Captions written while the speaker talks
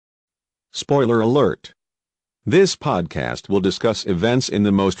Spoiler alert. This podcast will discuss events in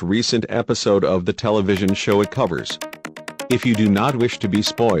the most recent episode of the television show it covers. If you do not wish to be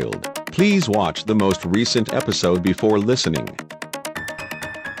spoiled, please watch the most recent episode before listening.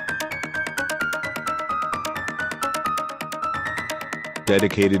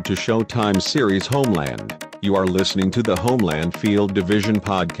 Dedicated to Showtime's series Homeland, you are listening to the Homeland Field Division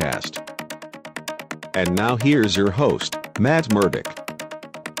podcast. And now here's your host, Matt Murdock.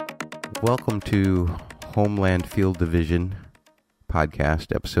 Welcome to Homeland Field Division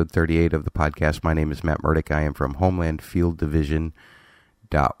podcast, episode 38 of the podcast. My name is Matt Murdock. I am from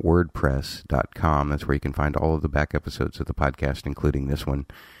homelandfielddivision.wordpress.com. That's where you can find all of the back episodes of the podcast, including this one,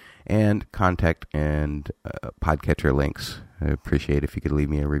 and contact and podcatcher links. I appreciate if you could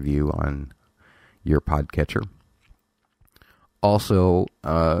leave me a review on your podcatcher. Also,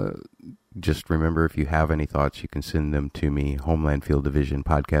 just remember, if you have any thoughts, you can send them to me,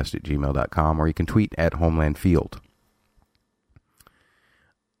 homelandfielddivisionpodcast@gmail.com, or you can tweet at homelandfield.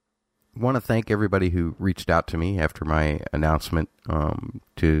 I want to thank everybody who reached out to me after my announcement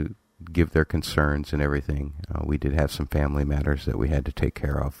to give their concerns and everything. We did have some family matters that we had to take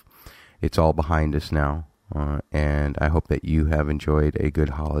care of. It's all behind us now, and I hope that you have enjoyed a good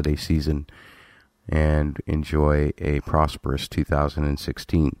holiday season and enjoy a prosperous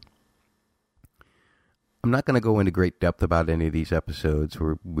 2016. I'm not going to go into great depth about any of these episodes.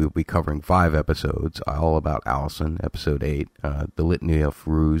 We'll be covering 5 episodes, all about Allison, episode 8, The Litany of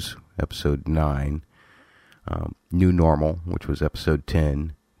Ruse, episode 9, New Normal, which was episode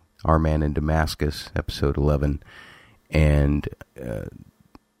 10, Our Man in Damascus, episode 11, and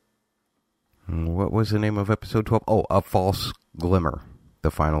what was the name of episode 12? Oh, A False Glimmer,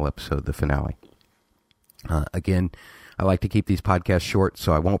 the final episode, the finale. Again, I like to keep these podcasts short,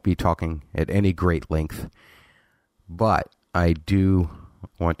 so I won't be talking at any great length. But I do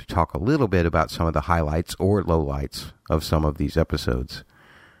want to talk a little bit about some of the highlights or lowlights of some of these episodes.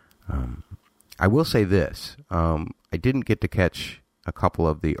 I will say this. I didn't get to catch a couple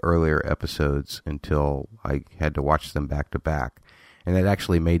of the earlier episodes until I had to watch them back to back. And that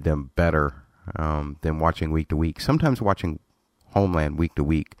actually made them better than watching week to week. Sometimes watching Homeland week to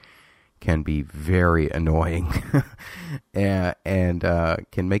week can be very annoying and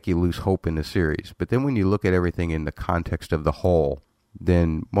can make you lose hope in the series. But then when you look at everything in the context of the whole,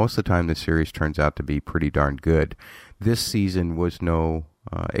 then most of the time the series turns out to be pretty darn good. This season was no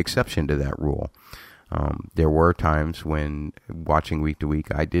exception to that rule. There were times when watching week to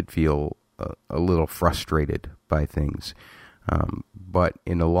week I did feel a little frustrated by things. But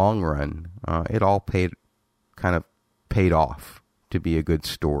in the long run, it all paid off to be a good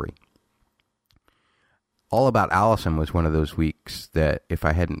story. All About Allison was one of those weeks that if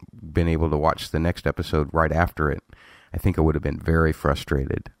I hadn't been able to watch the next episode right after it, I think I would have been very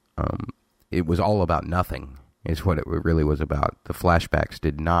frustrated. It was all about nothing, is what it really was about. The flashbacks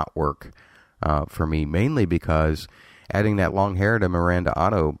did not work for me, mainly because adding that long hair to Miranda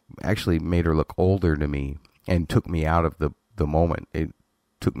Otto actually made her look older to me and took me out of the moment. It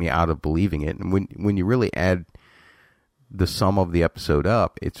took me out of believing it. And when you really add the sum of the episode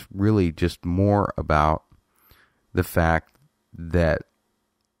up, it's really just more about the fact that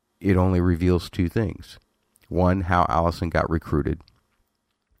it only reveals 2 things. 1, how Allison got recruited.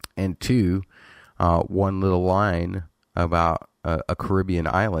 And 2, one little line about a Caribbean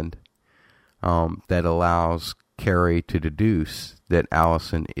island that allows Carrie to deduce that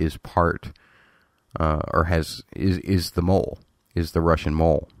Allison is part, is the mole, is the Russian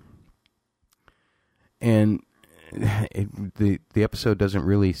mole. And the episode doesn't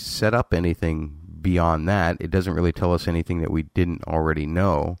really set up anything beyond that. It doesn't really tell us anything that we didn't already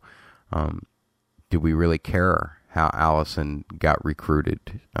know. Do we really care how Allison got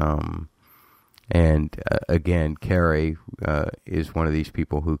recruited? Again, Carrie is one of these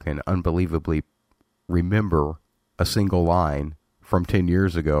people who can unbelievably remember a single line from 10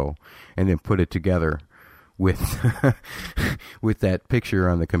 years ago and then put it together with with that picture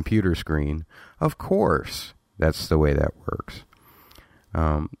on the computer screen. Of course, that's the way that works.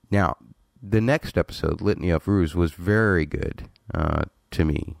 Now, the next episode, Litany of Ruse, was very good to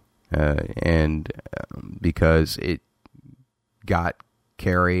me, because it got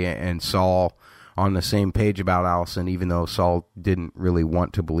Carrie and Saul on the same page about Allison, even though Saul didn't really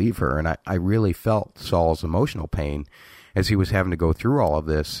want to believe her. And I really felt Saul's emotional pain as he was having to go through all of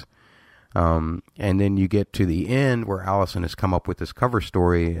this. And then you get to the end where Allison has come up with this cover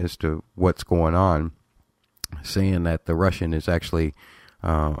story as to what's going on, saying that the Russian is actually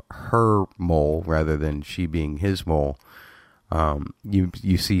her mole rather than she being his mole.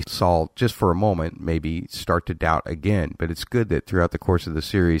 You see Saul just for a moment maybe start to doubt again, but it's good that throughout the course of the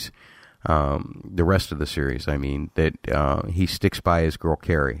series the rest of the series. I mean, that he sticks by his girl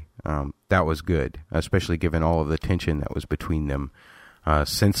Carrie. That was good, especially given all of the tension that was between them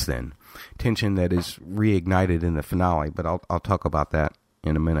since then. Tension that is reignited in the finale, but I'll talk about that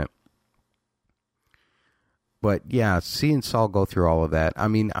in a minute. But yeah, seeing Saul go through all of that, I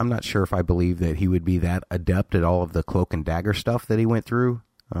mean, I'm not sure if I believe that he would be that adept at all of the cloak and dagger stuff that he went through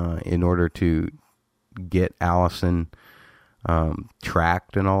in order to get Allison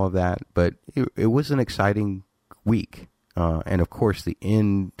tracked and all of that. But it was an exciting week. And of course, the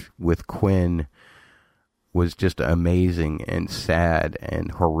end with Quinn was just amazing and sad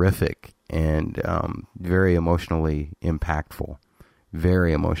and horrific and very emotionally impactful.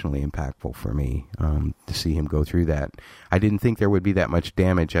 Very emotionally impactful for me to see him go through that. I didn't think there would be that much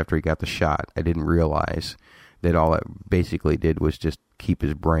damage after he got the shot. I didn't realize that all it basically did was just keep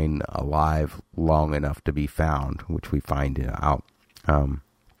his brain alive long enough to be found, which we find out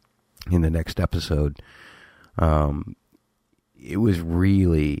in the next episode. It was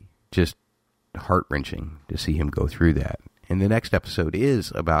really just heart-wrenching to see him go through that. And the next episode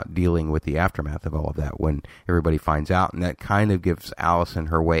is about dealing with the aftermath of all of that when everybody finds out, and that kind of gives Allison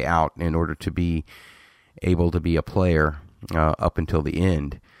her way out in order to be able to be a player up until the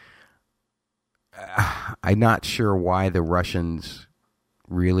end. I'm not sure why the Russians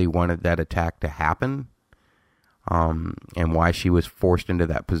really wanted that attack to happen, and why she was forced into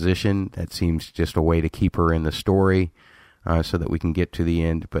that position. That seems just a way to keep her in the story so that we can get to the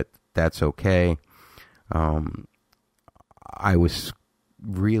end, but that's okay. I was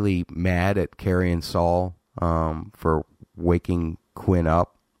really mad at Carrie and Saul for waking Quinn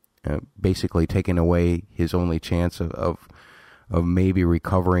up, basically taking away his only chance of maybe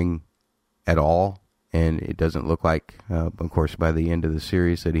recovering at all. And it doesn't look like, of course, by the end of the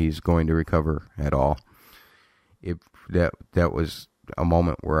series that he's going to recover at all. That was a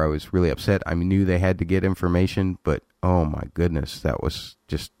moment where I was really upset. I knew they had to get information, but oh my goodness, that was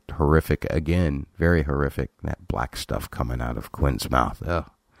just horrific again. Very horrific. That black stuff coming out of Quinn's mouth. Ugh.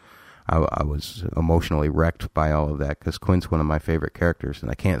 I was emotionally wrecked by all of that because Quinn's one of my favorite characters, and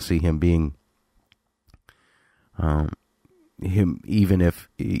I can't see him being him even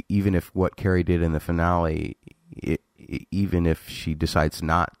if what Carrie did in the finale, even if she decides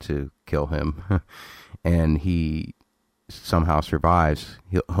not to kill him and he somehow survives,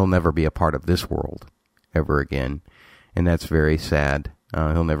 he'll never be a part of this world ever again, and that's very sad.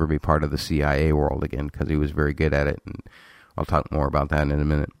 He'll never be part of the CIA world again because he was very good at it, and I'll talk more about that in a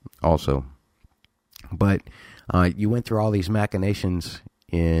minute also. But you went through all these machinations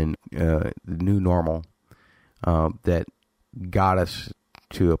in the new normal that got us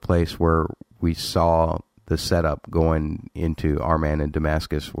to a place where we saw the setup going into Our Man in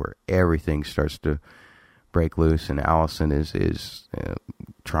Damascus, where everything starts to break loose, and Allison is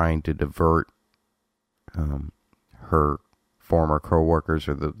trying to divert her former co-workers,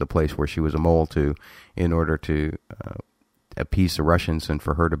 or the place where she was a mole, to, in order to appease the Russians and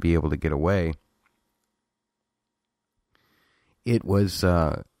for her to be able to get away. It was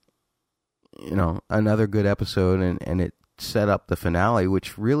another good episode, and it set up the finale,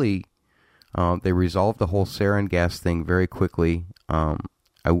 which really they resolved the whole sarin gas thing very quickly. I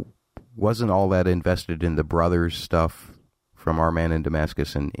wasn't all that invested in the brothers stuff from Our Man in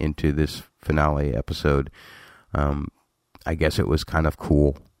Damascus and into this finale episode. I guess it was kind of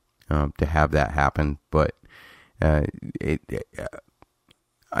cool to have that happen, but I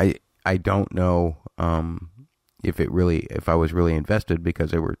don't know if I was really invested,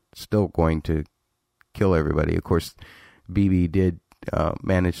 because they were still going to kill everybody. Of course, BB did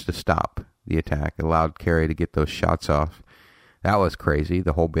manage to stop the attack, allowed Carrie to get those shots off. That was crazy,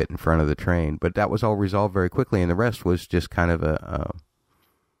 the whole bit in front of the train. But that was all resolved very quickly, and the rest was just kind of a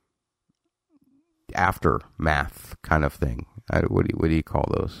aftermath kind of thing. What do you call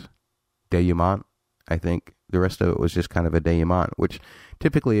those? Denouement, I think. The rest of it was just kind of a denouement, which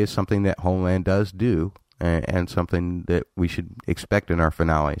typically is something that Homeland does do, and something that we should expect in our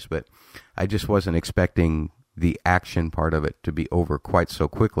finales. But I just wasn't expecting the action part of it to be over quite so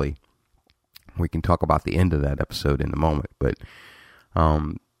quickly. We can talk about the end of that episode in a moment, but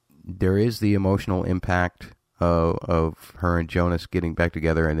there is the emotional impact of her and Jonas getting back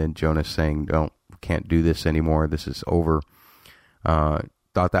together, and then Jonas saying, can't do this anymore, this is over.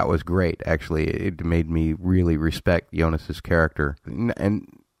 Thought that was great, actually. It made me really respect Jonas's character.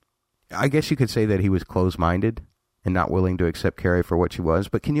 And I guess you could say that he was closed-minded and not willing to accept Carrie for what she was,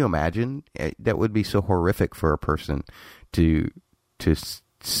 but can you imagine? That would be so horrific for a person to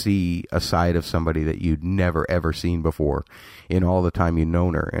see a side of somebody that you'd never ever seen before in all the time you've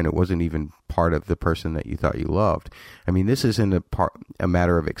known her, and it wasn't even part of the person that you thought you loved. I mean, this isn't a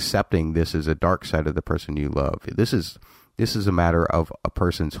matter of accepting this as a dark side of the person you love. This is a matter of a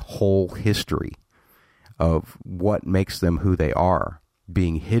person's whole history of what makes them who they are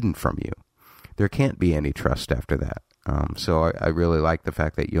being hidden from you. There can't be any trust after that. So I really like the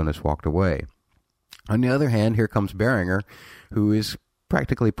fact that Jonas walked away. On the other hand, here comes Beringer, who is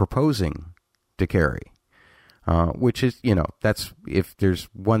practically proposing to Carrie, which is, that's, if there's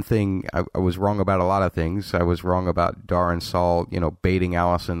one thing, I was wrong about a lot of things. I was wrong about Dar and Saul, baiting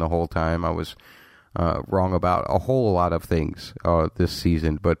Allison the whole time. I was wrong about a whole lot of things this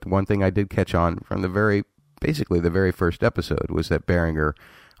season. But one thing I did catch on from the very first episode was that Beringer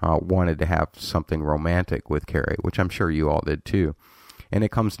wanted to have something romantic with Carrie, which I'm sure you all did too. And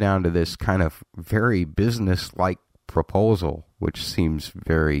it comes down to this kind of very business-like proposal, which seems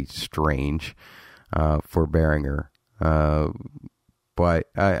very strange for Beringer. But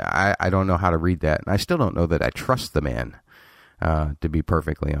I don't know how to read that. And I still don't know that I trust the man, to be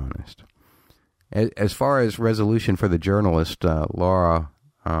perfectly honest. As far as resolution for the journalist, Laura,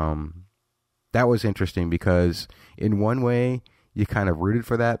 that was interesting because in one way you kind of rooted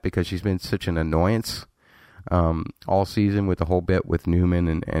for that because she's been such an annoyance all season with the whole bit with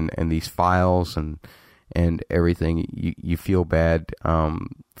Newman and these files and everything. You feel bad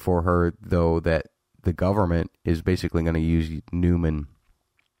for her, though, that the government is basically going to use Newman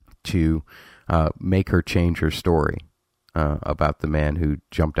to make her change her story about the man who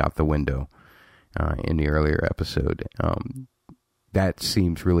jumped out the window in the earlier episode. That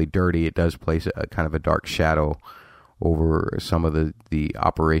seems really dirty. It does place a kind of a dark shadow over some of the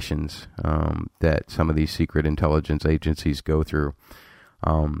operations that some of these secret intelligence agencies go through.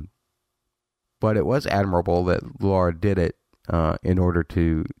 But it was admirable that Laura did it in order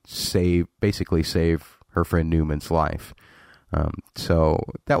to basically save her friend Newman's life. So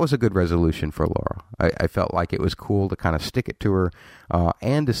that was a good resolution for Laura. I felt like it was cool to kind of stick it to her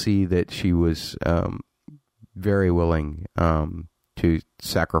and to see that she was very willing to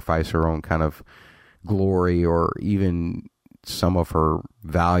sacrifice her own kind of glory or even some of her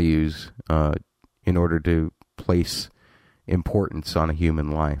values in order to place importance on a human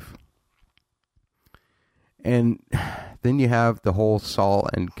life. And then you have the whole Saul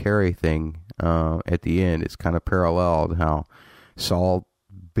and Carrie thing at the end. It's kind of paralleled how Saul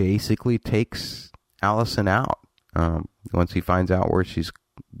basically takes Allison out. Once he finds out where she's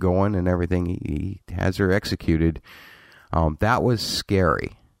going and everything, he has her executed. That was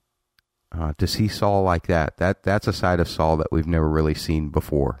scary. To see Saul like that's a side of Saul that we've never really seen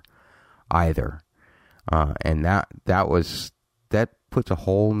before either. And that puts a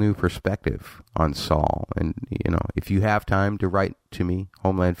whole new perspective on Saul. And, if you have time to write to me,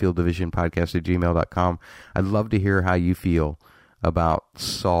 homelandfielddivisionpodcast@gmail.com, I'd love to hear how you feel about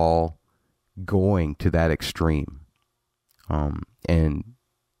Saul going to that extreme. And,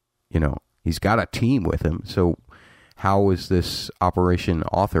 he's got a team with him. So how is this operation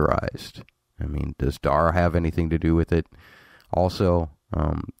authorized? I mean, does Dar have anything to do with it? Also,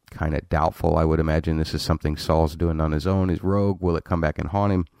 kind of doubtful. I would imagine this is something Saul's doing on his own. His rogue. Will it come back and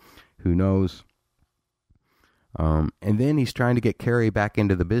haunt him? Who knows? And then he's trying to get Carrie back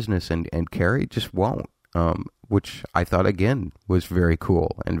into the business, and Carrie just won't, which I thought, again, was very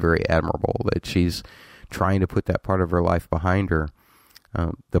cool and very admirable, that she's trying to put that part of her life behind her.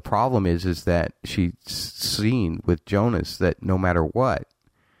 The problem is that she's seen with Jonas that no matter what,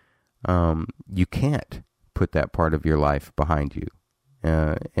 you can't put that part of your life behind you.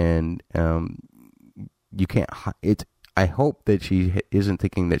 And you can't. I hope that she isn't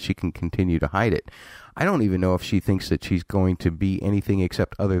thinking that she can continue to hide it. I don't even know if she thinks that she's going to be anything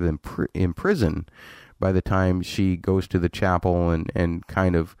except other than in prison by the time she goes to the chapel and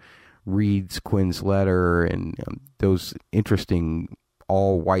kind of reads Quinn's letter and those interesting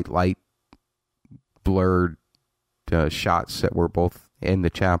all white light blurred shots that were both in the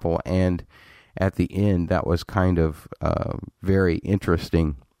chapel and at the end. That was kind of very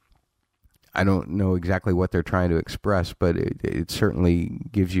interesting. I don't know exactly what they're trying to express, but it certainly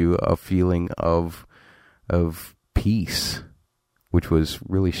gives you a feeling of peace, which was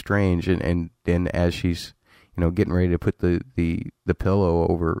really strange. And then as she's getting ready to put the pillow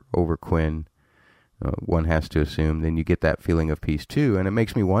over Quinn, one has to assume, then you get that feeling of peace too. And it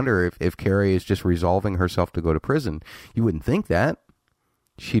makes me wonder if Carrie is just resolving herself to go to prison. You wouldn't think that.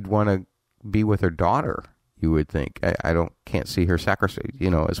 She'd want to be with her daughter, you would think. I can't see her sacrifice,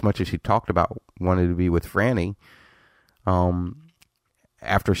 as much as she talked about wanting to be with Franny.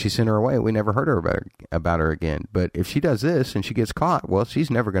 after she sent her away, we never heard about her again. But if she does this and she gets caught, well,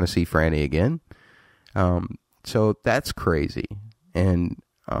 she's never going to see Franny again. So that's crazy. And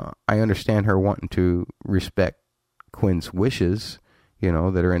I understand her wanting to respect Quinn's wishes, that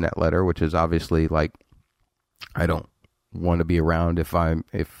are in that letter, which is obviously like, I don't want to be around if I'm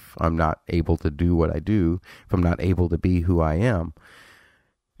not able to do what I do, if I'm not able to be who I am.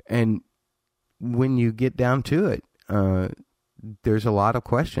 And when you get down to it, there's a lot of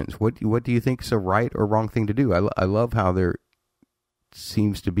questions. What do you think is a right or wrong thing to do? I love how there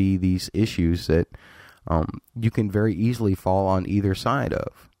seems to be these issues that you can very easily fall on either side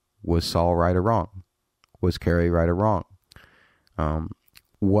of. Was Saul right or wrong? Was Carrie right or wrong?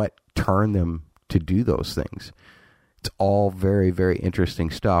 What turned them to do those things? It's all very, very interesting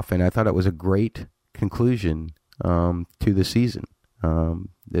stuff, and I thought it was a great conclusion to the season.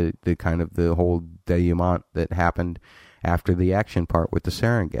 The kind of the whole denouement that happened after the action part with the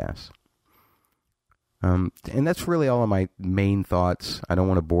sarin gas. And that's really all of my main thoughts. I don't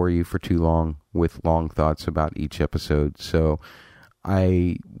want to bore you for too long with long thoughts about each episode, so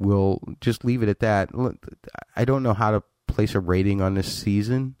I will just leave it at that. I don't know how to place a rating on this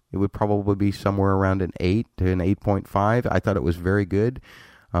season. It would probably be somewhere around an 8 to an 8.5. I thought it was very good.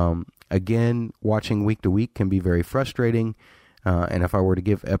 Again, watching week to week can be very frustrating. And if I were to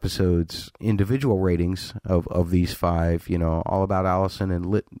give episodes individual ratings of these 5, All About Allison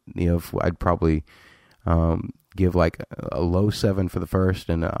and I'd probably give like a low 7 for the first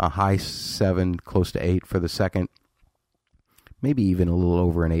and a high 7, close to 8 for the second. Maybe even a little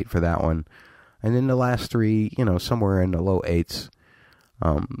over an 8 for that one. And then the last 3, somewhere in the low 8s.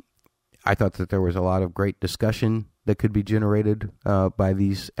 I thought that there was a lot of great discussion that could be generated by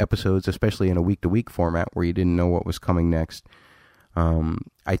these episodes, especially in a week-to-week format where you didn't know what was coming next.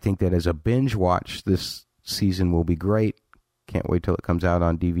 I think that as a binge watch, this season will be great. Can't wait till it comes out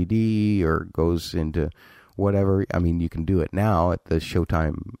on DVD or goes into whatever. I mean, you can do it now at the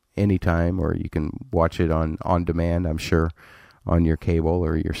Showtime anytime, or you can watch it on demand, I'm sure, on your cable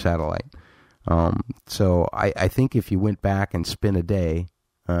or your satellite. So I think if you went back and spent a day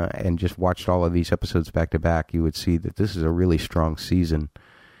and just watched all of these episodes back to back, you would see that this is a really strong season.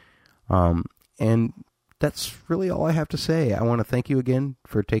 And that's really all I have to say. I want to thank you again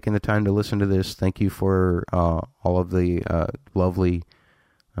for taking the time to listen to this. Thank you for all of the lovely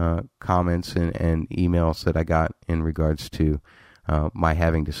comments and emails that I got in regards to my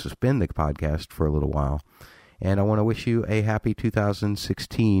having to suspend the podcast for a little while. And I want to wish you a happy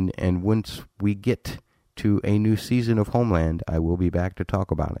 2016. And once we get to a new season of Homeland, I will be back to talk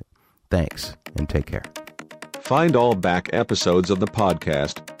about it. Thanks, and take care. Find all back episodes of the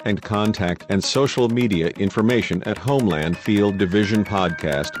podcast and contact and social media information at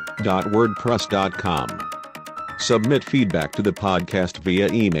homelandfielddivisionpodcast.wordpress.com. Submit feedback to the podcast via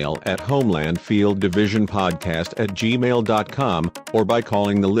email at homelandfielddivisionpodcast@gmail.com or by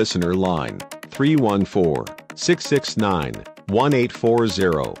calling the listener line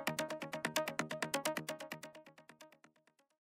 314-669-1840.